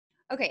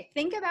Okay,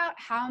 think about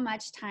how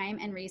much time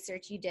and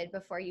research you did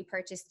before you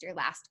purchased your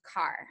last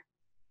car.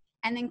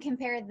 And then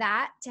compare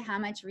that to how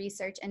much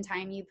research and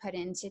time you put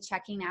into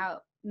checking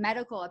out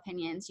medical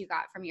opinions you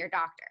got from your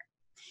doctor.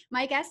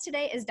 My guest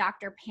today is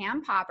Dr.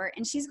 Pam Popper,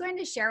 and she's going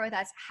to share with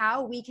us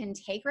how we can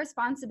take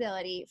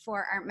responsibility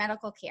for our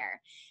medical care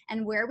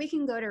and where we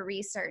can go to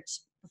research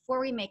before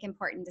we make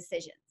important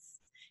decisions.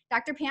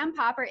 Dr. Pam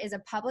Popper is a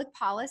public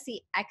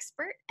policy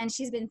expert, and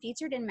she's been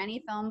featured in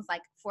many films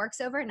like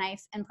Forks Over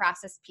Knives and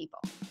Processed People.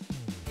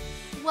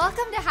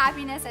 Welcome to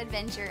Happiness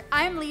Adventure.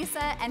 I'm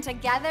Lisa, and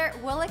together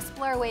we'll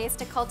explore ways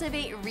to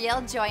cultivate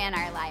real joy in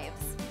our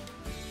lives.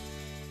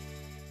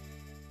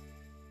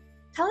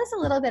 Tell us a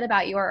little bit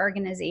about your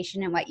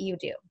organization and what you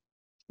do.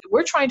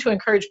 We're trying to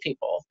encourage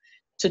people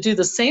to do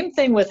the same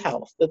thing with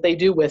health that they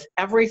do with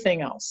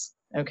everything else.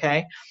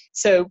 Okay,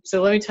 so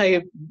let me tell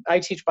you, I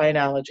teach by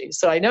analogy.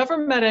 So I never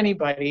met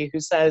anybody who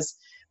says,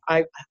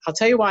 I'll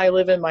tell you why I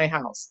live in my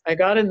house. I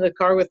got in the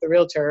car with the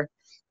realtor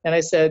and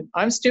I said,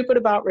 I'm stupid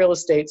about real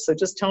estate, so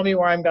just tell me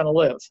where I'm going to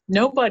live.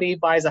 Nobody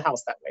buys a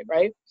house that way,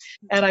 right?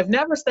 And I've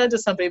never said to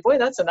somebody, boy,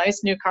 that's a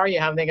nice new car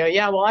you have. And they go,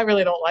 yeah, well, I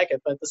really don't like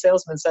it, but the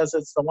salesman says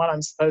it's the one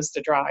I'm supposed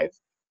to drive.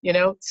 You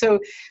know,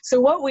 so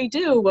what we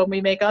do when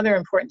we make other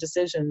important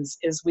decisions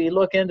is we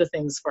look into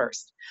things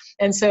first.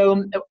 And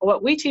so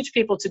what we teach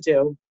people to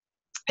do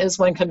is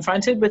when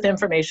confronted with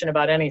information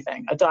about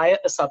anything, a diet,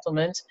 a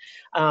supplement,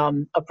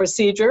 a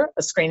procedure,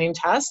 a screening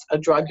test, a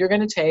drug you're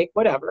going to take,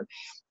 whatever,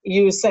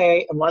 you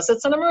say, unless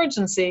it's an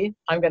emergency,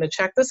 I'm going to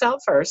check this out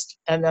first,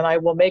 and then I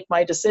will make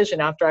my decision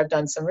after I've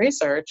done some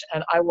research,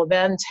 and I will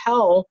then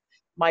tell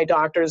my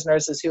doctors,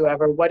 nurses,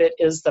 whoever, what it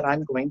is that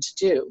I'm going to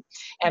do.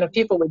 And if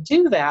people would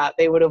do that,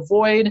 they would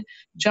avoid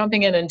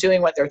jumping in and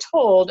doing what they're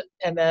told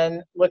and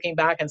then looking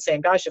back and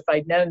saying, gosh, if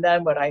I'd known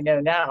then what I know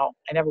now,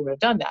 I never would have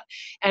done that.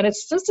 And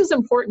it's just as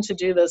important to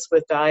do this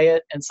with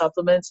diet and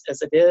supplements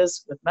as it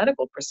is with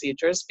medical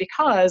procedures,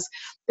 because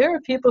there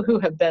are people who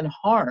have been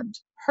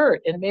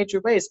hurt in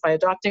major ways by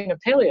adopting a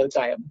paleo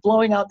diet,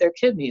 blowing out their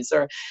kidneys,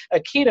 or a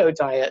keto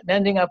diet and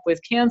ending up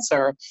with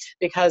cancer,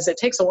 because it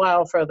takes a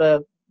while for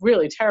the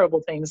really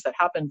terrible things that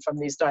happen from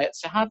these diets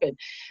to happen,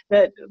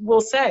 that will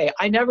say,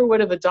 I never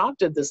would have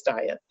adopted this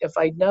diet if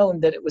I'd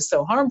known that it was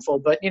so harmful.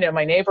 But, you know,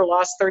 my neighbor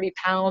lost 30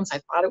 pounds. I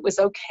thought it was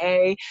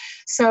okay.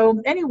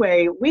 So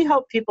anyway, we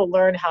help people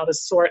learn how to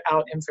sort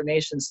out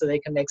information so they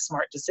can make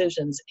smart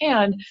decisions.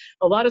 And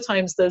a lot of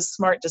times those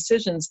smart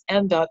decisions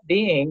end up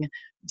being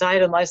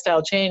diet and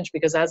lifestyle change,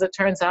 because as it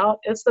turns out,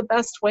 it's the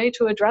best way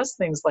to address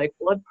things like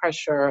blood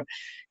pressure,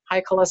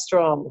 high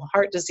cholesterol,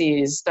 heart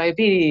disease,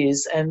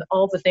 diabetes, and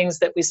all the things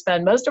that we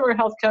spend most of our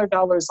healthcare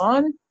dollars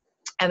on,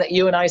 and that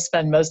you and I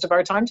spend most of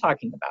our time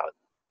talking about.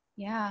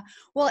 Yeah.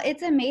 Well,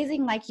 it's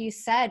amazing. Like you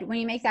said, when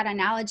you make that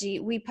analogy,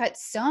 we put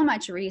so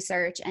much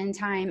research and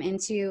time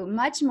into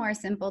much more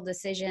simple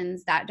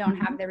decisions that don't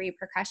have the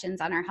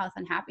repercussions on our health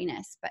and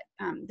happiness, but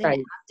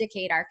then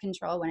abdicate our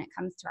control when it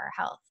comes to our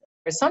health.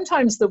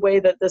 Sometimes the way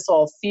that this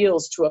all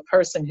feels to a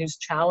person who's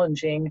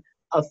challenging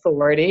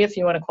authority, if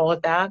you want to call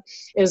it that,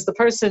 is the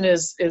person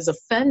is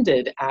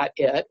offended at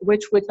it,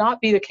 which would not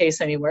be the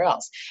case anywhere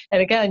else.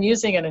 And again,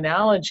 using an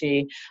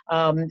analogy,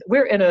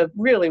 we're in a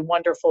really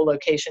wonderful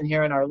location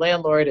here, and our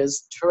landlord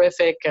is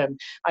terrific, and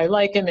I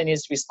like him, and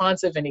he's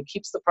responsive, and he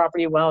keeps the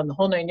property well, and the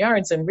whole 9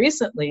 yards. And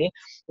recently,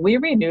 we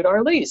renewed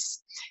our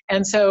lease.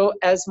 And so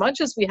as much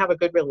as we have a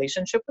good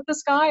relationship with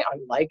this guy, I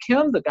like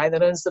him, the guy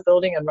that owns the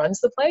building and runs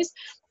the place,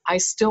 I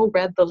still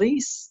read the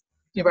lease,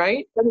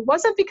 right? And it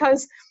wasn't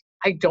because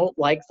I don't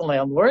like the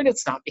landlord.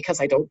 It's not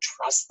because I don't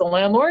trust the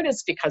landlord.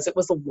 It's because it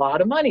was a lot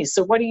of money.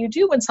 So what do you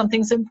do when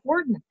something's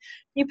important?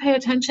 You pay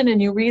attention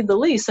and you read the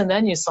lease, and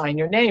then you sign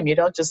your name. You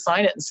don't just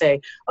sign it and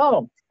say,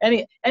 oh,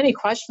 any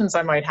questions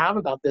I might have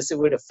about this, it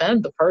would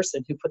offend the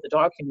person who put the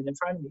document in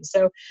front of me.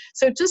 So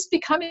just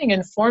becoming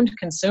informed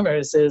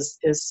consumers is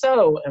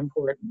so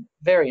important,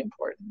 very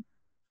important.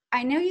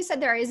 I know you said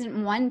there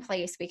isn't one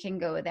place we can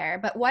go there,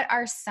 but what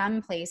are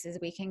some places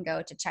we can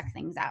go to check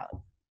things out?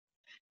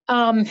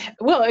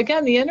 Well,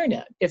 again, the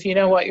internet, if you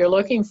know what you're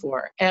looking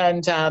for,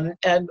 and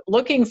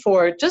looking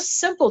for just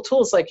simple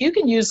tools, like you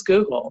can use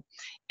Google,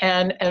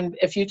 and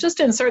if you just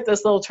insert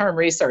this little term,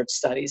 research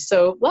studies.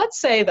 So let's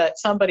say that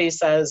somebody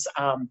says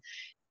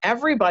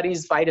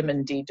everybody's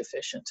vitamin D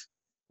deficient,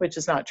 which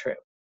is not true.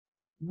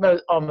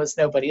 Almost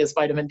nobody is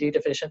vitamin D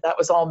deficient. That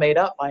was all made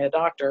up by a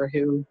doctor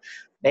who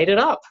made it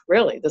up,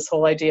 really, this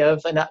whole idea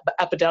of an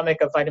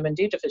epidemic of vitamin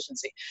D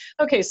deficiency.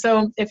 Okay,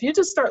 so if you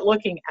just start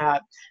looking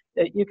at,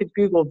 you could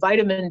Google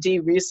vitamin D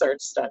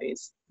research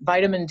studies.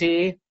 Vitamin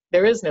D,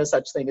 there is no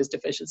such thing as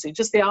deficiency,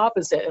 just the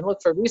opposite, and look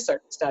for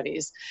research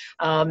studies.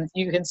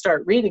 You can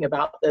start reading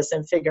about this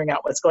and figuring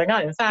out what's going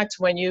on. In fact,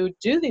 when you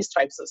do these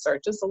types of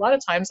searches, a lot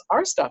of times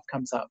our stuff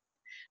comes up.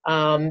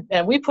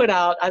 And we put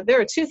out, there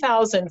are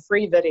 2,000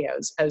 free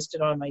videos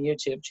posted on my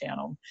YouTube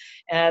channel.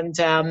 And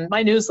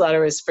my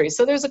newsletter is free.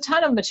 So there's a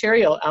ton of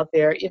material out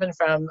there, even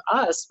from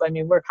us. I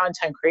mean, we're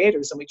content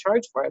creators and we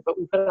charge for it, but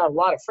we put out a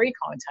lot of free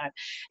content.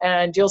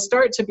 And you'll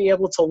start to be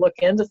able to look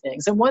into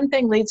things. And one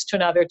thing leads to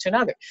another to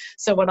another.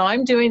 So when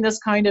I'm doing this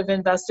kind of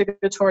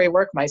investigatory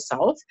work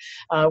myself,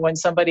 when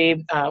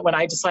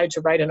I decide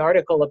to write an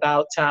article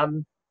about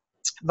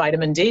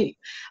vitamin D.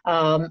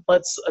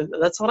 That's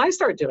what I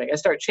start doing. I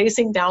start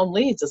chasing down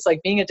leads. It's like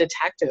being a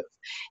detective.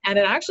 And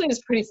it actually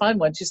is pretty fun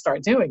once you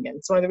start doing it.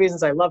 It's one of the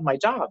reasons I love my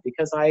job,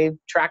 because I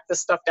track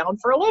this stuff down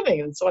for a living.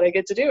 It's what I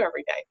get to do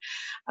every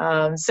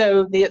day.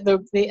 So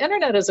the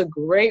internet is a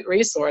great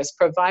resource,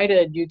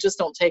 provided you just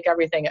don't take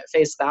everything at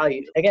face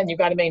value. Again, you've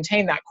got to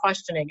maintain that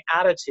questioning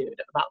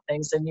attitude about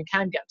things, and you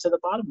can get to the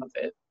bottom of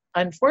it.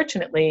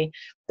 Unfortunately,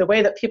 the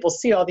way that people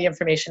see all the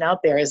information out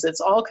there is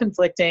it's all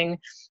conflicting,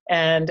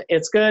 and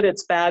it's good,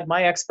 it's bad,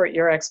 my expert,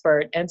 your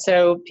expert. And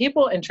so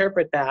people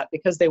interpret that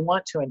because they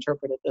want to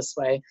interpret it this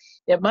way.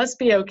 It must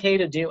be okay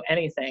to do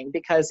anything,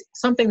 because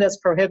something that's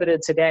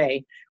prohibited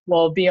today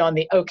will be on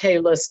the okay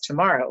list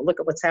tomorrow. Look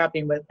at what's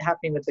happening with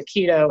the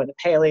keto and the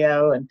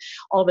paleo and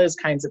all those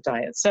kinds of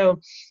diets. So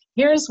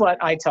here's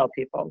what I tell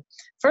people.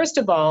 First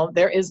of all,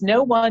 there is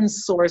no one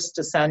source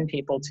to send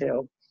people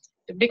to,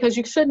 because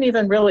you shouldn't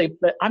even really,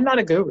 but I'm not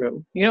a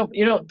guru. You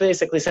don't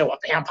basically say, well,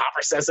 Pam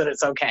Popper says that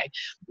it's okay.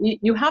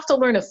 You have to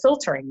learn a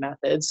filtering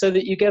method so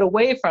that you get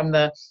away from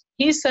the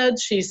he said,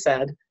 she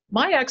said,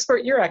 my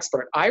expert, your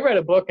expert. I read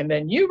a book, and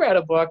then you read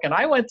a book, and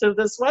I went to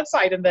this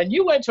website, and then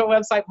you went to a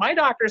website. My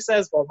doctor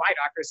says, well, my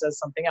doctor says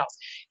something else.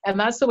 And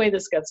that's the way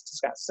this gets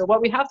discussed. So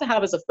what we have to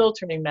have is a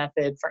filtering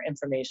method for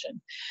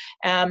information.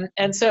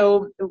 And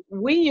so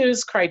we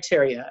use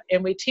criteria,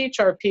 and we teach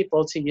our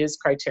people to use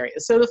criteria.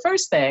 So the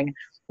first thing,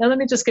 now let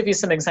me just give you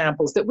some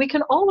examples that we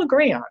can all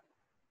agree on.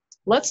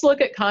 Let's look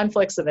at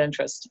conflicts of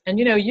interest. And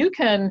you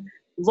can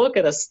look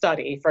at a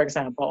study, for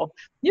example.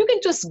 You can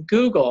just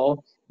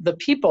Google the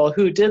people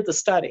who did the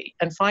study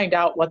and find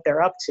out what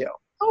they're up to.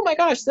 Oh my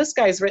gosh, this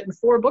guy's written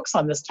 4 books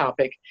on this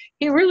topic.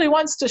 He really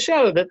wants to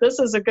show that this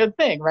is a good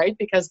thing, right?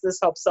 Because this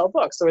helps sell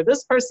books. Or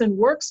this person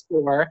works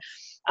for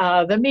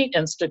the Meat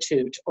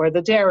Institute or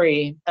the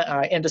dairy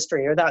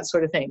industry or that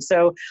sort of thing.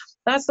 So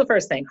that's the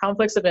first thing,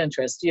 conflicts of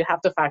interest. You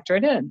have to factor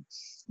it in.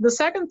 The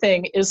second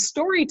thing is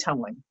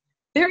storytelling.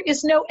 There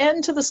is no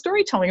end to the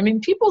storytelling. I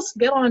mean, people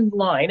get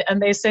online and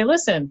they say,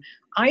 listen,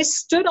 I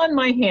stood on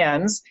my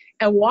hands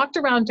and walked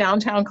around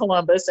downtown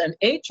Columbus and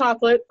ate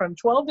chocolate from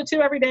 12 to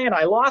 2 every day, and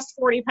I lost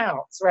 40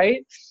 pounds,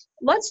 right?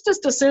 Let's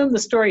just assume the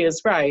story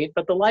is right,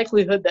 but the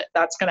likelihood that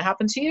that's going to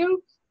happen to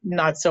you,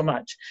 not so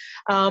much.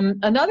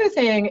 Another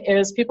thing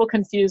is people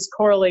confuse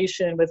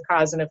correlation with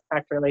cause and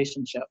effect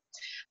relationship.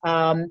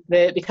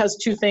 Because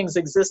 2 things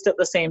exist at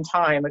the same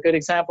time. A good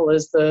example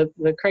is the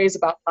craze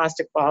about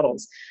plastic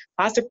bottles.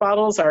 Plastic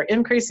bottles are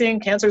increasing,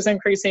 cancer is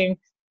increasing,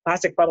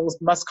 plastic bottles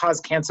must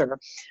cause cancer.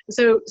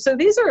 So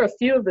these are a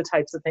few of the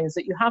types of things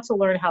that you have to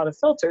learn how to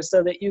filter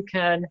so that you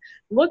can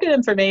look at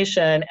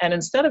information, and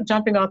instead of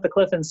jumping off the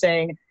cliff and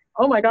saying,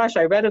 oh my gosh,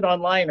 I read it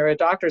online or a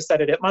doctor said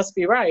it, it must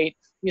be right.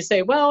 You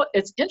say, well,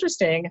 it's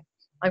interesting.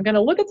 I'm going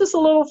to look at this a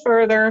little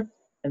further,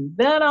 and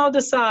then I'll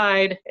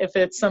decide if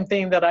it's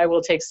something that I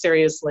will take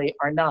seriously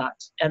or not.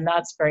 And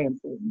that's very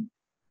important.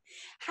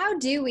 How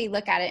do we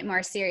look at it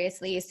more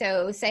seriously?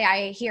 So say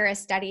I hear a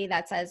study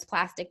that says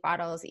plastic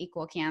bottles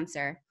equal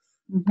cancer.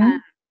 Mm-hmm.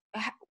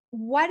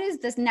 What is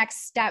this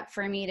next step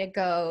for me to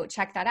go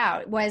check that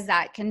out? Was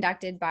that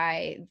conducted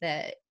by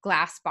the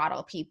glass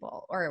bottle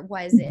people, or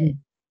was it,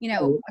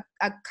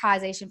 a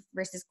causation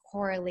versus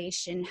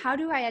correlation? How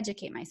do I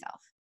educate myself?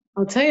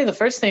 I'll tell you, the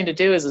first thing to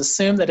do is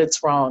assume that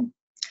it's wrong.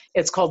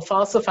 It's called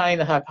falsifying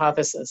the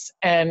hypothesis.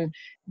 And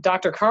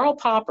Dr. Karl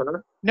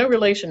Popper, no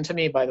relation to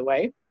me, by the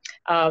way,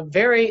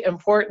 very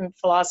important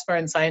philosopher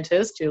and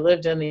scientist who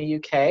lived in the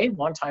UK a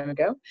long time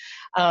ago,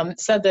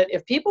 said that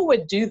if people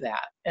would do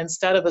that,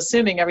 instead of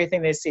assuming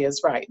everything they see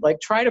is right, like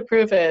try to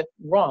prove it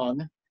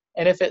wrong,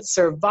 and if it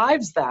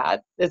survives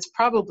that, it's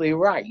probably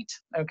right,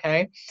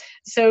 okay?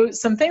 So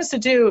some things to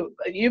do,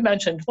 you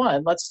mentioned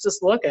one, let's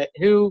just look at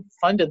who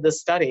funded this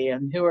study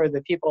and who are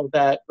the people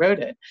that wrote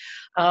it.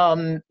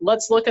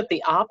 Let's look at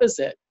the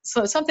opposite.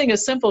 So something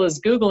as simple as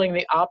Googling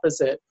the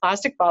opposite,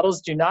 plastic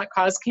bottles do not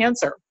cause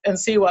cancer, and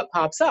see what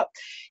pops up.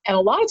 And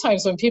a lot of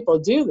times when people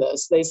do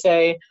this, they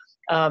say,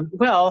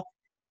 well,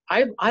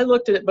 I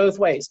looked at it both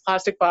ways.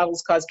 Plastic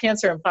bottles cause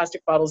cancer and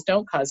plastic bottles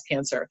don't cause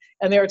cancer.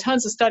 And there are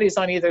tons of studies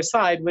on either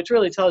side, which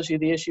really tells you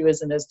the issue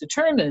isn't as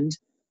determined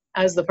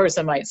as the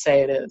person might say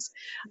it is.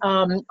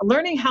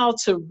 Learning how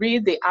to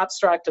read the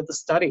abstract of the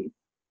study.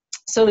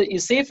 So that you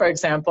see, for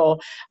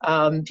example,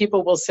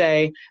 people will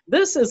say,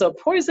 this is a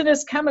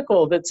poisonous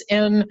chemical that's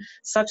in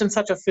such and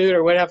such a food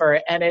or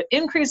whatever, and it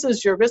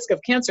increases your risk of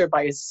cancer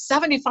by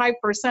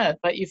 75%,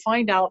 but you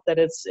find out that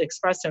it's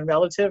expressed in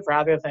relative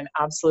rather than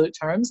absolute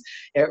terms.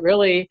 It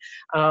really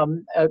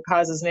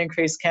causes an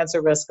increased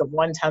cancer risk of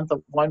 0.1%,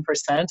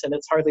 and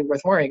it's hardly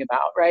worth worrying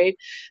about, right?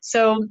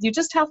 So you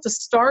just have to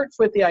start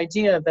with the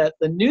idea that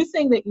the new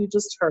thing that you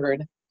just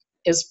heard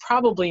is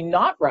probably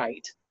not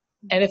right.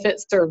 And if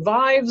it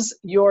survives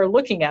your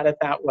looking at it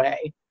that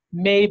way,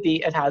 maybe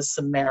it has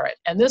some merit.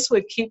 And this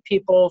would keep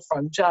people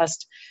from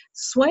just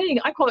swaying.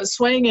 I call it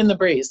swaying in the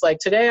breeze. Like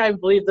today I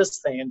believe this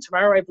thing, and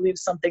tomorrow I believe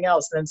something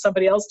else. And then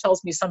somebody else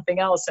tells me something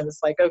else. And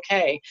it's like,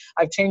 okay,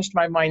 I've changed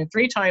my mind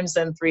 3 times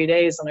in 3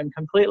 days and I'm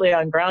completely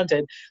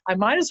ungrounded. I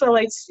might as well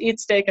eat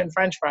steak and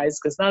French fries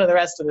because none of the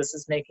rest of this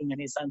is making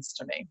any sense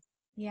to me.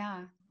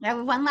 Yeah. I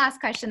have one last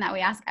question that we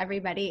ask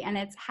everybody, and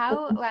it's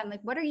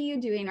what are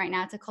you doing right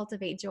now to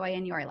cultivate joy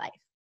in your life?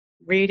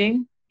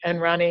 Reading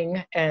and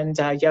running and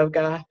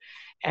yoga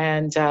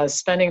and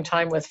spending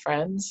time with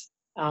friends,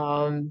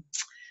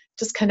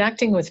 just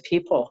connecting with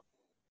people.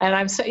 And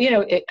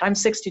I'm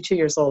 62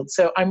 years old,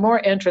 so I'm more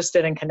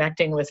interested in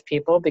connecting with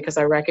people because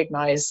I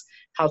recognize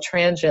how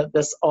transient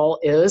this all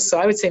is. So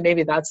I would say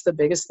maybe that's the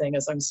biggest thing,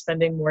 is I'm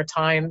spending more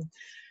time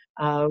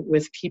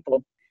with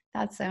people.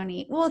 That's so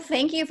neat. Well,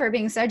 thank you for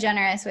being so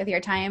generous with your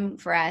time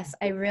for us.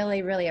 I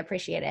really, really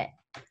appreciate it.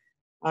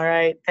 All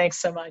right. Thanks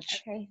so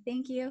much. Okay.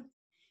 Thank you.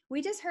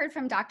 We just heard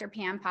from Dr.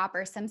 Pam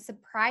Popper some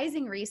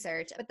surprising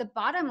research, but the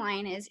bottom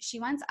line is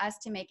she wants us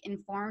to make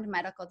informed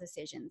medical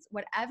decisions,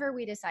 whatever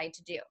we decide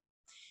to do.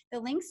 The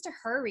links to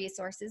her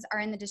resources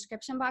are in the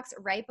description box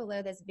right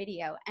below this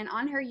video. And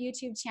on her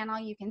YouTube channel,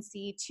 you can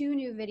see 2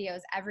 new videos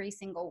every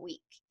single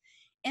week.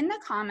 In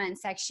the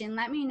comments section,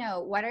 let me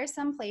know what are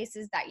some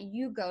places that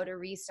you go to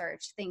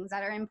research things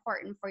that are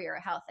important for your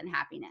health and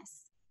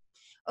happiness.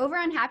 Over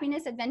on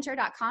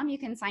happinessadventure.com, you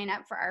can sign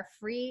up for our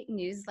free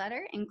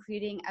newsletter,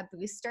 including a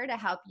booster to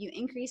help you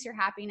increase your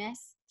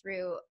happiness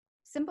through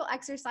simple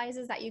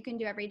exercises that you can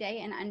do every day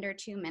in under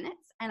 2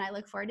 minutes. And I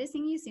look forward to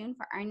seeing you soon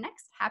for our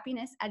next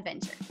happiness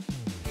adventure.